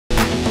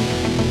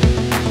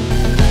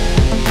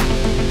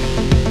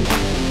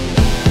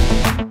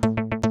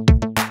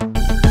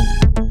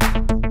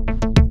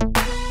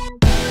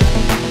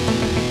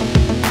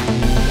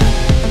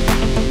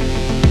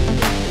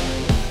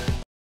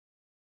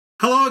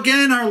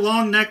again, our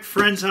long-necked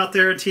friends out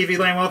there in TV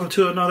land, welcome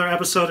to another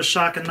episode of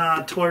Shock and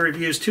Nod Toy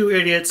Reviews. Two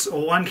idiots,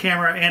 one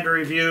camera, and a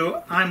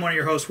review. I'm one of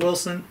your hosts,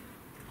 Wilson.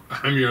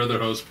 I'm your other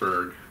host,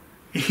 Berg.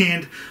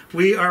 And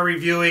we are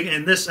reviewing,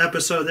 in this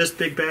episode, this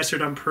big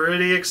bastard. I'm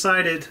pretty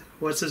excited.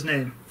 What's his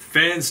name?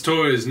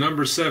 FansToys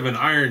number 7,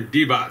 Iron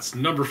D-Bots,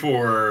 number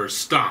 4,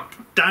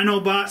 Stomp.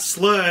 Dinobot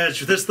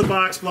Sludge. This is the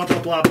box, blah,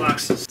 blah, blah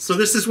boxes. So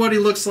this is what he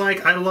looks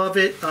like. I love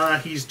it.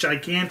 He's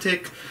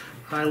gigantic.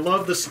 I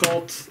love the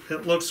sculpt.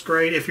 It looks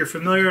great. If you're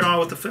familiar at all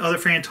with the other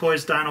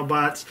FansToys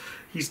Dinobots,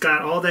 he's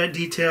got all that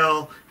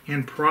detail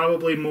and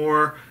probably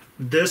more.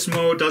 This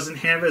mode doesn't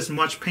have as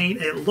much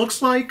paint, it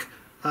looks like,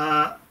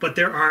 but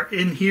there are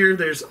in here,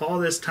 there's all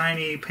this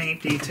tiny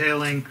paint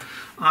detailing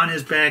on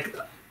his back.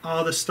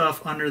 All the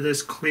stuff under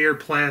this clear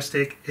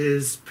plastic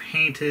is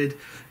painted.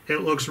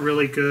 It looks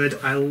really good.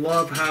 I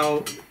love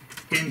how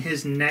in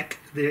his neck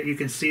there you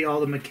can see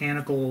all the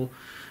mechanical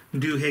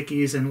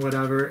doohickeys and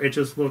whatever. It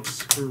just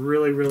looks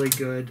really, really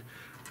good.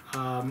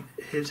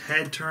 His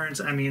head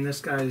turns. I mean, this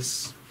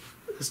guy's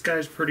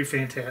pretty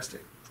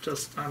fantastic.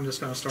 I'm just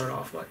gonna start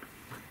off like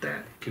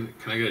that. Can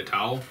I get a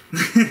towel?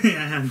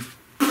 And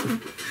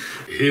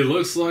he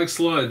looks like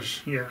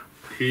Sludge. yeah.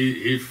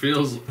 He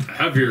feels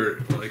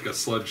heavier like a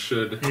Sludge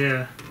should.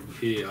 Yeah.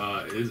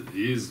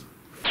 He's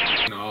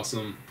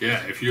awesome.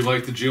 Yeah, if you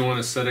like the G1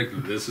 aesthetic,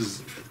 this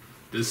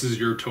is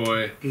your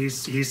toy.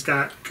 He's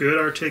got good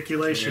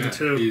articulation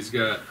too. He's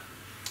got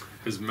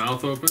his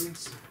mouth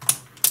opens.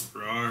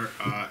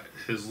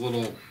 His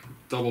little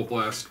double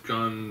blast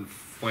gun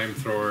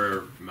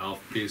flamethrower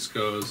mouthpiece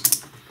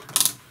goes.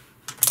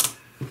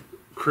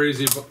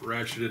 Crazy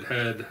ratcheted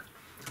head.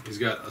 He's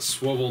got a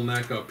swivel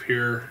neck up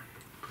here.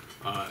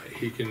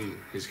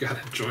 He's got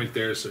a joint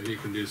there, so he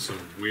can do some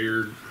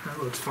weird.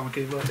 That looks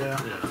funky, but yeah.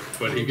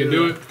 But he can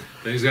do it.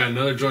 Then he's got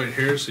another joint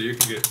here, so you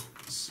can get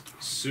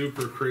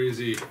super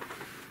crazy.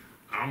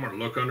 I'm gonna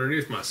look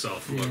underneath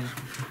myself. Look.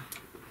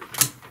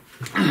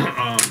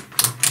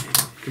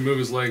 He can move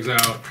his legs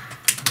out.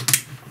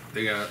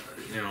 They got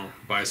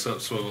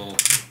bicep swivel,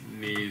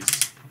 knees.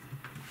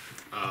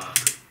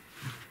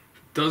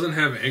 Doesn't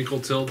have ankle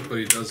tilt, but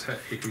he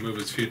can move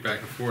his feet back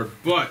and forth.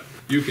 But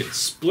you can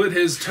split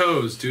his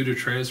toes due to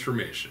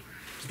transformation.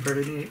 It's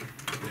pretty neat.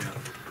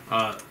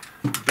 Yeah.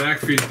 Back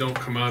feet don't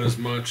come out as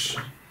much.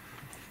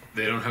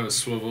 They don't have a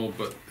swivel,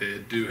 but they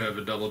do have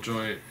a double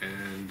joint,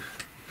 and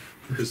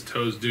his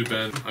toes do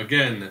bend.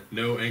 Again,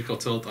 no ankle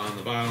tilt on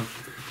the bottom.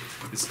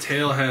 His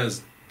tail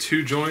has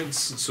 2 joints,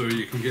 so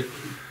you can get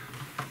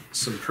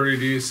some pretty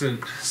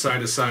decent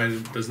side-to-side.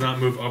 It does not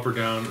move up or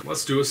down.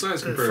 Let's do a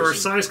size comparison. For a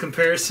size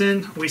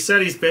comparison, we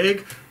said he's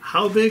big.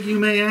 How big, you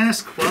may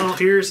ask? Well,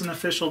 here's an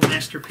official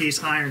Masterpiece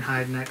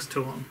Ironhide next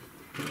to him.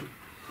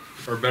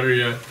 Or better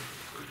yet,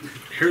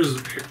 here's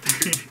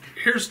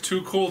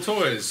 2 cool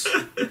toys.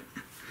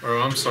 Oh,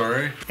 I'm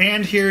sorry.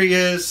 And here he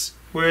is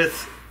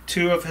with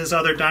 2 of his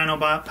other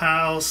Dinobot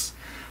pals.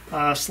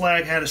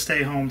 Slag had to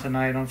stay home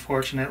tonight,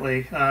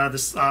 unfortunately.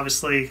 This is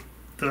obviously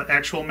the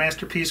actual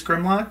Masterpiece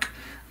Grimlock.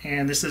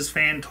 And this is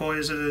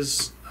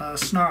FansToys'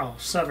 Snarl,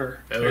 Sever.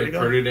 They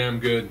look pretty damn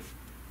good.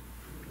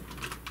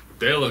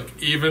 They look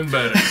even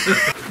better.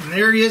 And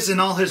there he is in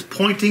all his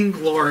pointing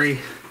glory.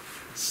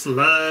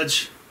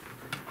 Sludge.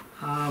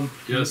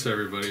 Yes,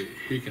 everybody.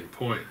 He can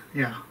point.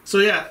 Yeah. So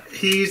yeah,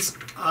 he's,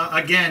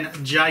 again,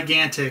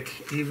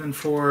 gigantic, even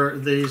for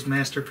these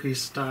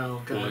Masterpiece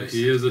style guys. Well,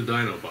 he is a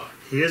Dinobot.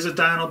 He is a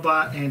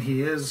Dinobot, and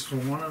he is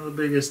one of the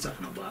biggest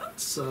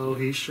Dinobots, so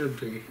he should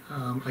be.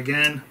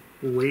 Again,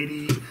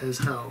 weighty as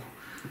hell.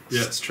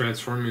 Yes,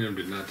 transforming him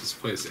did not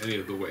displace any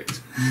of the weight.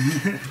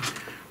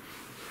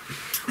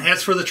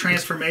 As for the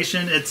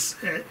transformation, it's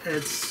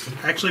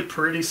actually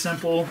pretty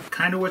simple.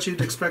 Kind of what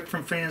you'd expect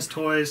from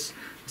FansToys,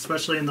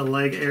 especially in the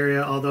leg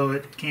area, although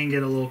it can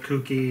get a little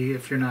kooky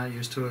if you're not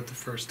used to it the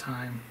first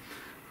time.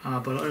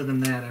 But other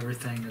than that,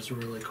 everything is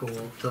really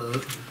cool.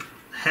 The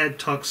head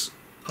tucks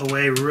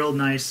away real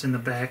nice in the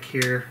back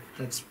here.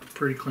 That's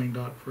pretty cleaned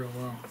up real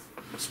well.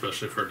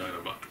 Especially for a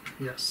Dinobot.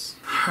 Yes,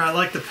 I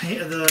like the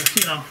paint,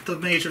 the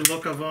major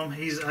look of him.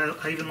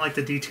 I even like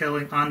the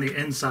detailing on the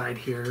inside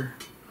here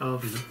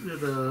of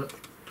the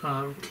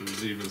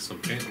there's even some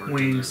paint work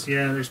wings. in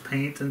there. Yeah, there's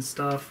paint and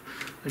stuff.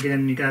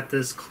 Again, you got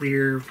this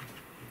clear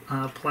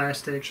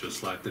plastic,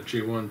 just like the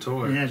G1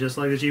 toy. Yeah, just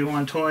like the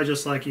G1 toy,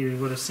 just like you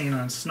would have seen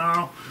on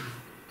Snarl.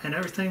 And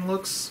everything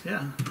looks,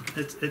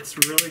 it's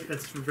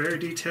very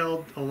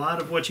detailed. A lot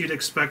of what you'd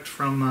expect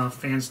from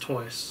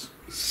FansToys.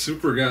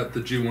 Super got the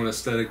G1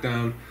 aesthetic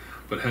down,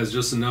 but has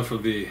just enough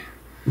of the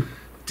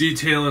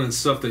detailing and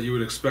stuff that you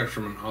would expect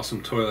from an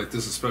awesome toy like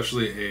this,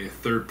 especially a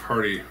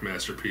third-party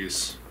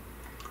Masterpiece.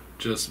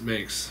 Just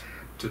makes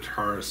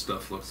Tatara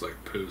stuff looks like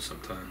poo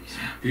sometimes.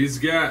 Yeah. He's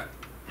got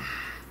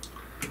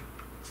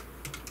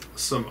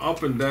some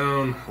up and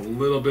down a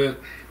little bit,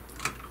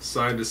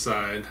 side to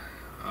side.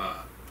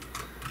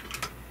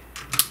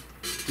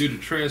 Due to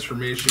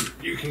transformation,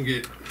 you can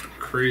get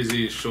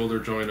crazy shoulder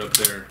joint up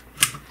there.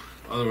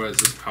 Otherwise,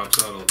 this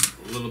pops out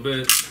a little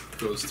bit,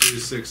 goes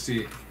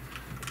 360,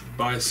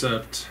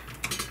 bicep,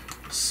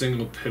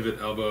 single pivot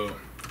elbow,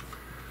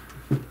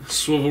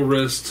 swivel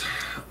wrist.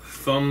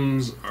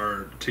 Thumbs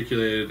are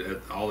articulated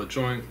at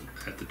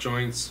the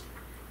joints.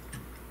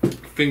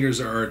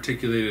 Fingers are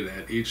articulated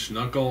at each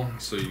knuckle,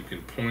 so you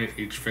can point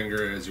each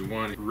finger as you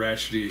want.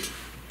 Ratchety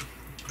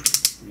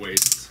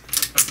waist.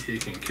 He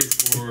can kick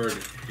forward,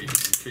 he can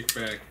kick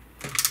back.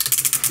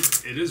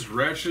 It is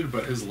ratcheted,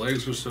 but his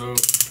legs are so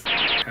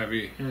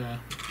heavy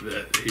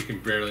that he can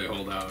barely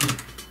hold out.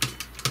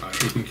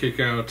 He can kick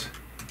out.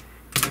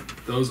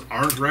 Those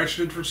aren't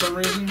ratcheted for some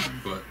reason,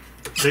 but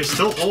they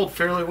still hold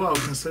fairly well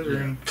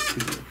considering.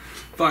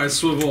 Thigh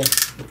swivel.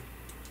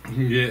 You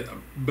can get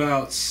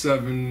about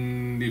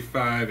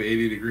 75,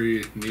 80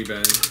 degree knee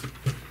bend.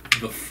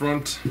 The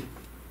front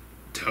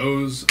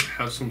toes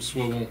have some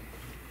swivel,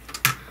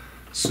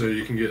 so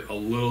you can get a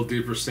little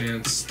deeper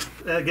stance.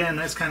 Again,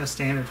 that's kind of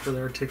standard for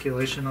the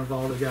articulation of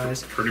all the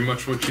guys. Pretty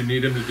much what you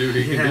need him to do,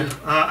 he can do.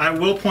 I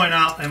will point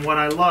out, and what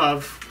I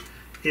love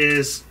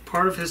is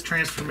part of his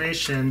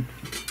transformation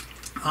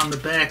on the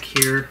back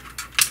here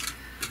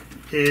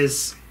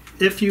is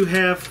if you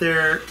have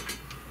their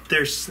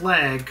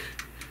slag,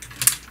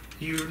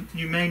 you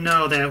may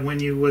know that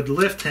when you would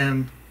lift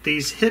him,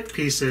 these hip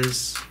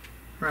pieces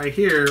right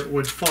here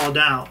would fall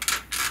down.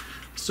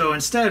 So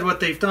instead what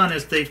they've done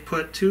is they've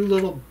put two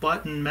little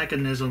button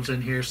mechanisms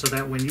in here so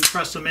that when you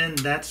press them in,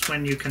 that's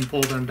when you can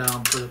pull them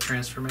down for the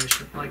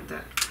transformation like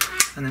that.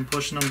 And then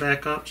pushing them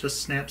back up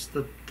just snaps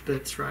the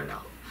bits right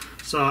out.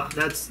 So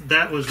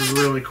that was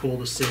really cool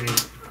to see.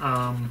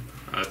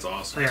 That's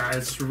awesome. Yeah,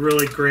 it's a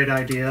really great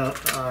idea.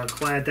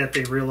 Glad that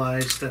they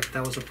realized that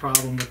that was a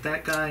problem with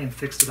that guy and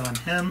fixed it on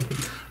him.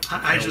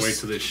 I can't wait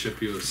till they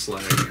ship you a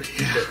slag.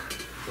 Yeah.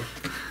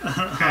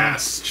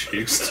 Ass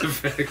cheeks to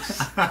fix.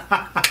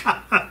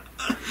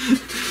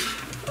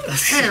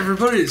 Hey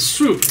everybody,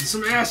 swoop and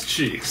some ass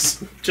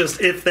cheeks.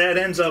 Just if that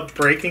ends up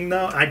breaking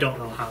though, I don't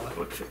know how I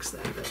would fix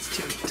that. That's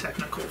too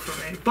technical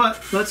for me.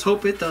 But let's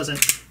hope it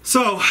doesn't.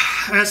 So,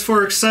 as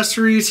for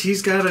accessories,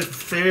 he's got a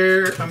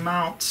fair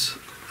amount.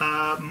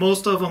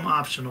 Most of them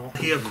optional.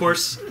 He of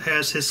course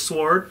has his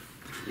sword,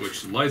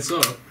 which lights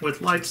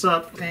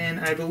up. And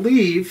I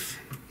believe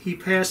he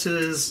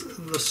passes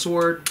the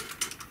sword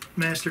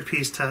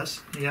masterpiece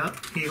test. Yeah,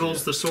 he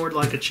holds the sword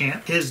like a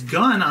champ. His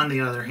gun, on the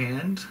other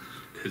hand,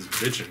 his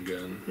bitchin'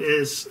 gun,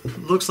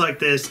 looks like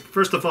this.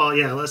 First of all,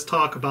 yeah, let's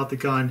talk about the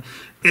gun.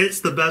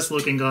 It's the best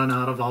looking gun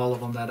out of all of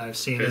them that I've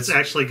seen. It's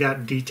actually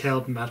got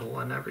detailed metal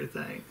and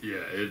everything.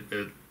 Yeah,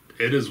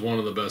 it is one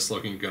of the best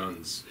looking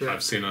guns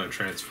I've seen on a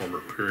Transformer,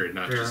 period,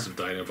 not just a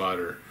Dinobot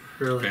or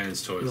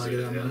FansToys.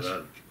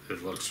 Like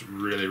it looks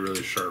really,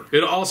 really sharp.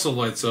 It also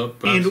lights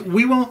up. And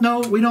we won't know.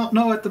 We don't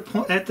know at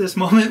this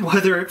moment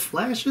whether it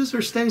flashes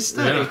or stays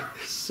steady. Yeah.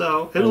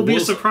 So it'll be a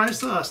surprise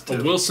to us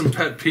too. A Wilson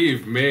pet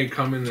peeve may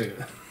come in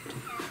the.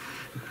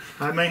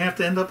 I may have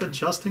to end up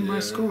adjusting my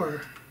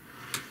score.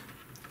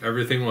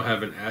 Everything will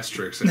have an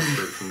asterisk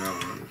after it from now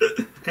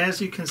on.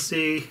 As you can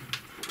see,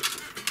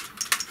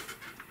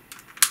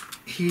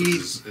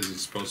 is he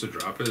supposed to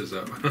drop it? Is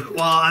that?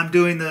 Well, I'm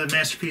doing the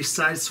Masterpiece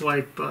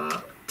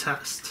Sideswipe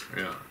test.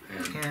 Yeah.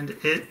 And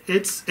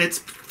it's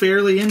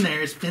fairly in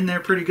there. It's in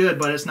there pretty good,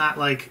 but it's not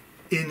like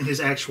in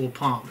his actual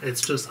palm. It's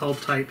just held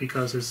tight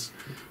because his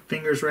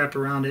fingers wrap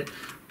around it.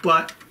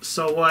 But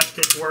so what?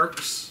 It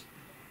works.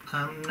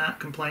 I'm not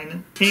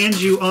complaining.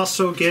 And you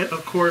also get,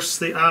 of course,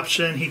 the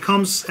option. He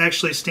comes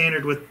actually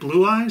standard with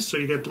blue eyes. So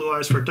you get blue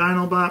eyes for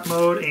Dinobot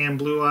mode and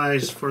blue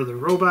eyes for the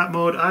robot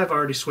mode. I've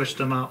already switched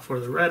them out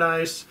for the red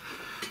eyes.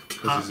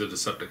 Because he's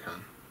a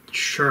Decepticon.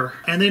 Sure.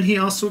 And then he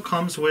also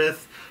comes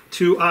with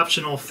two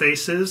optional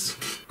faces,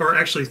 or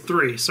actually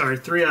three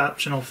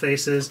optional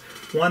faces.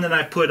 One that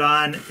I put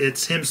on,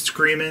 it's him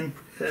screaming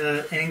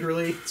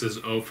angrily. It's his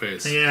O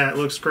face. Yeah, it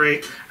looks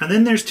great. And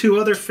then there's two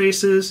other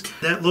faces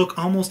that look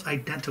almost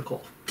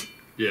identical.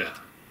 Yeah.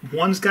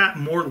 One's got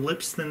more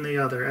lips than the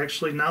other.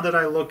 Actually, now that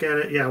I look at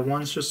it, yeah,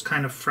 one's just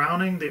kind of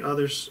frowning, the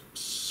other's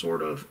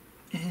sort of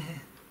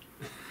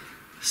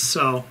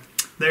So,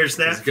 there's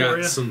that for you.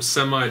 He's got some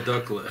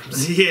semi-duck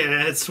lips.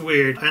 Yeah, it's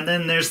weird. And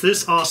then there's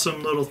this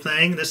awesome little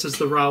thing. This is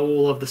the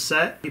Raoul of the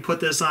set. He put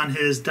this on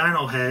his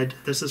dino head.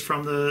 This is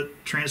from the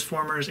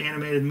Transformers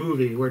animated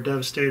movie where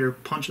Devastator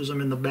punches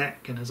him in the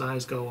back and his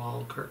eyes go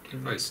all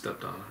cartoon. I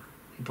stepped on him.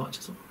 He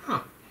punches him.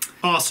 Huh.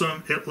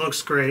 Awesome. It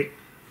looks great.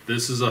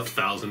 This is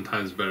 1,000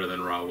 times better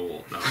than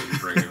Raoul. Now you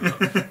bring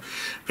it up.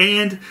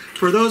 And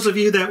for those of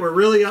you that were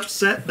really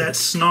upset that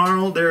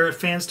Snarl, their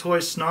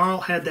FansToys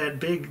Snarl, had that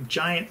big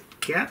giant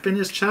gap in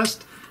his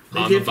chest.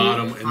 On the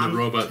bottom in the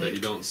robot that you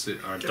don't see,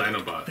 or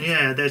Dinobot.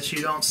 Yeah, that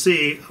you don't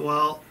see.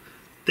 Well,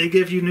 they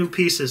give you new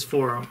pieces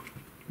for them.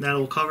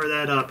 That'll cover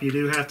that up. You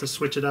do have to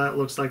switch it out. It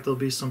looks like there'll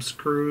be some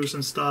screws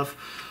and stuff.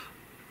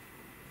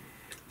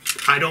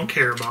 I don't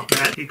care about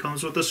that. He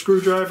comes with a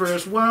screwdriver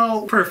as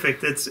well.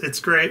 Perfect. It's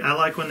great. I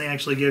like when they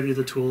actually give you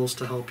the tools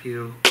to help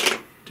you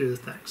do the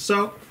thing.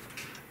 So,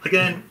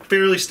 again,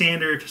 fairly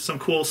standard. Some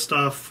cool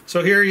stuff.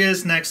 So here he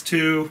is next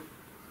to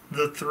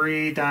the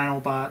three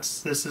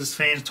Dinobots. This is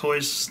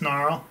FansToys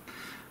Snarl.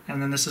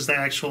 And then this is the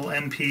actual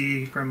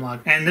MP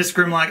Grimlock. And this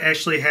Grimlock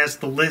actually has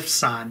the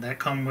lifts on that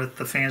come with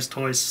the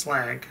FansToys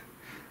Slag.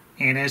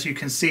 And as you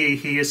can see,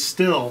 he is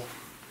still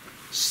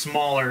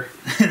smaller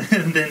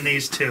than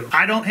these two.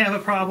 I don't have a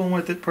problem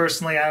with it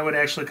personally. I would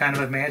actually kind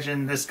of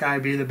imagine this guy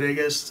be the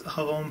biggest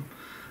of them.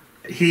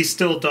 He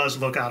still does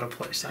look out of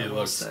place, I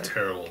will say. He looks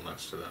terrible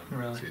next to them.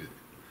 Really?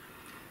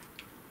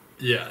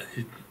 Yeah.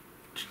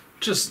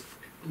 Just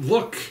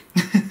look.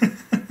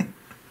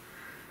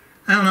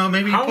 I don't know,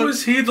 maybe... How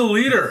is he the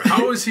leader?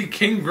 How is he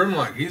King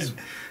Grimlock?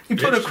 You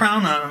put a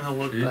crown on him, he'll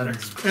look better.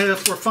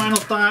 For final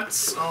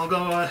thoughts, I'll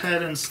go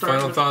ahead and start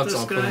Final with thoughts, this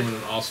I'll guy. put him in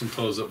an awesome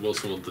pose that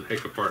Wilson will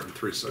take apart in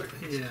 3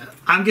 seconds. Yeah.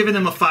 I'm giving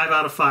him a 5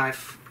 out of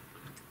 5.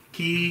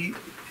 He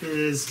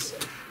is...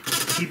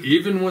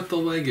 Even with the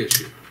leg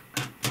issue.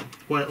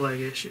 What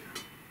leg issue?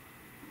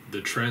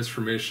 The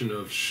transformation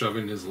of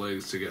shoving his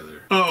legs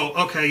together.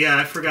 Oh, okay, yeah,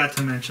 I forgot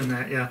to mention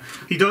that, yeah.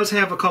 He does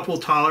have a couple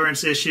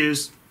tolerance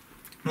issues.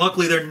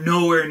 Luckily, they're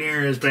nowhere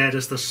near as bad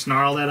as the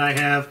snarl that I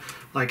have.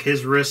 Like,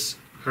 his wrists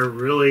are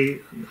really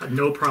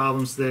no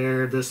problems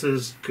there. This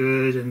is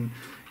good, and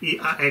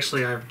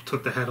actually, I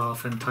took the head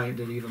off and tightened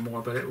it even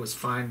more, but it was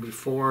fine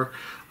before.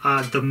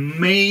 The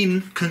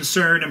main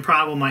concern and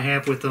problem I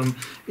have with him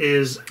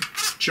is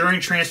during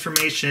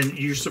transformation,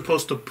 you're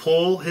supposed to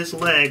pull his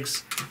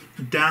legs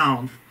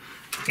down.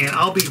 And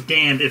I'll be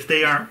damned if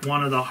they aren't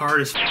one of the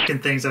hardest fucking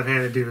things I've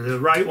had to do. The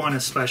right one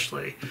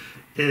especially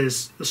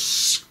is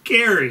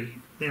scary,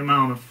 the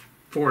amount of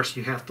force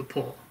you have to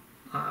pull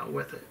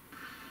with it.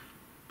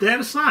 That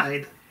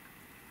aside,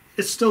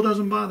 it still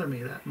doesn't bother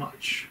me that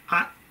much.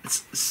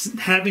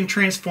 Having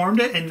transformed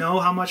it and know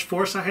how much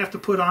force I have to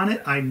put on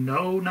it, I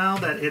know now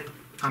that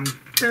I'm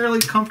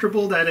fairly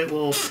comfortable that it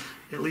will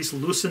at least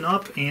loosen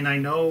up, and I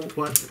know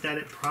that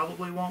it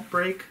probably won't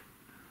break.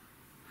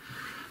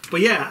 But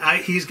yeah,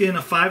 he's getting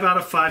a 5 out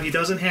of 5. He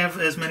doesn't have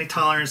as many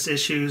tolerance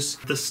issues.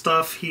 The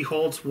stuff he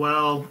holds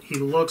well. He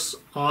looks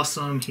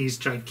awesome. He's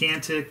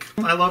gigantic.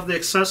 I love the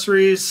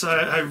accessories.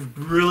 I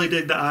really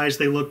dig the eyes.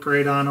 They look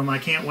great on him. I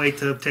can't wait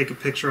to take a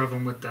picture of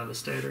him with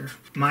Devastator.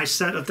 My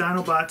set of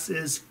Dinobots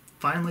is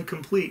finally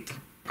complete.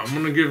 I'm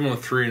going to give him a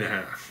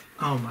 3.5.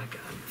 Oh my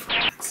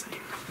god.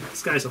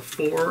 This guy's a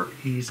 4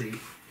 easy.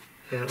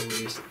 At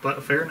least,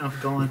 but fair enough.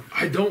 Go on.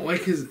 I don't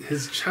like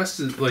his chest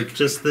is like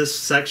just this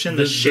section.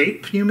 The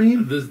shape, you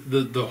mean?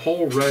 The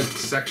whole red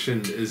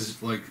section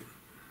is like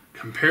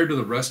compared to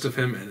the rest of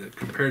him and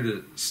compared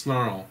to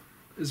Snarl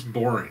is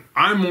boring.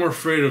 I'm more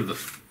afraid of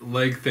the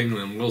leg thing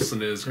than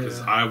Wilson is because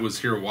I was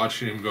here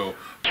watching him go.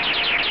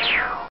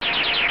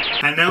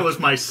 And that was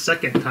my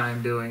second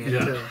time doing it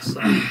too.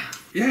 So.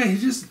 Yeah,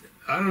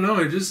 I don't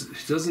know. He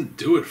doesn't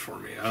do it for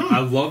me. I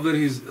love that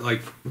he's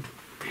like.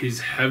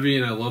 He's heavy,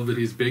 and I love that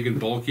he's big and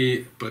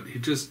bulky, but he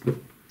just...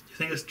 You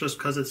think it's just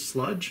because it's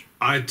Sludge?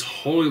 I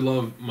totally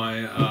love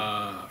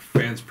my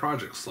Fans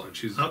Project Sludge.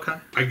 He's, okay.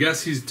 I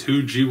guess he's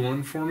 2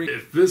 G1 for me.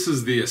 If this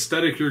is the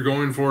aesthetic you're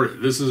going for,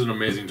 this is an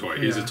amazing toy.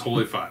 He's a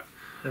totally 5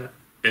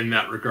 in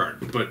that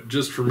regard. But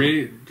just for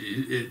me,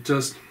 it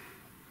just...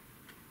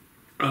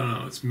 I don't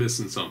know, it's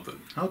missing something.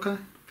 Okay,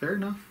 fair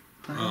enough.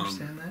 I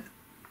understand that.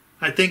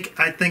 I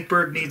think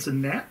Berg needs a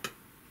nap.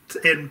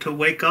 And to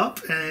wake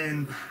up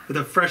and with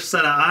a fresh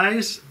set of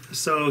eyes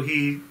so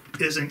he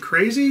isn't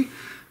crazy.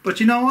 But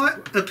you know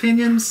what?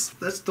 Opinions,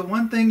 that's the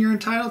one thing you're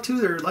entitled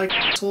to. They're like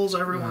assholes.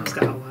 Everyone's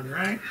got one,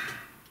 right?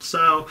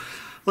 So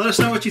let us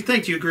know what you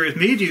think. Do you agree with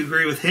me? Do you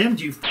agree with him?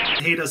 Do you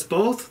hate us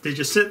both? Did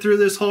you sit through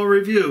this whole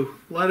review?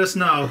 Let us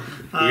know.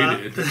 We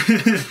did.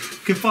 You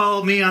can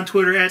follow me on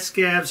Twitter at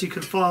Scabs. You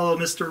can follow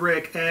Mr.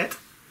 Rick at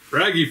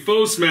Raggy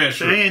Foe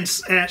Smasher. And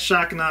at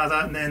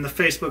Shocknaza, and then the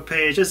Facebook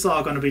page. It's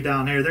all going to be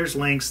down here. There's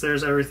links.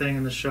 There's everything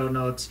in the show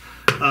notes.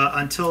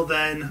 Until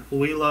then,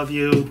 we love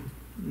you.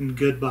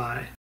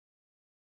 Goodbye.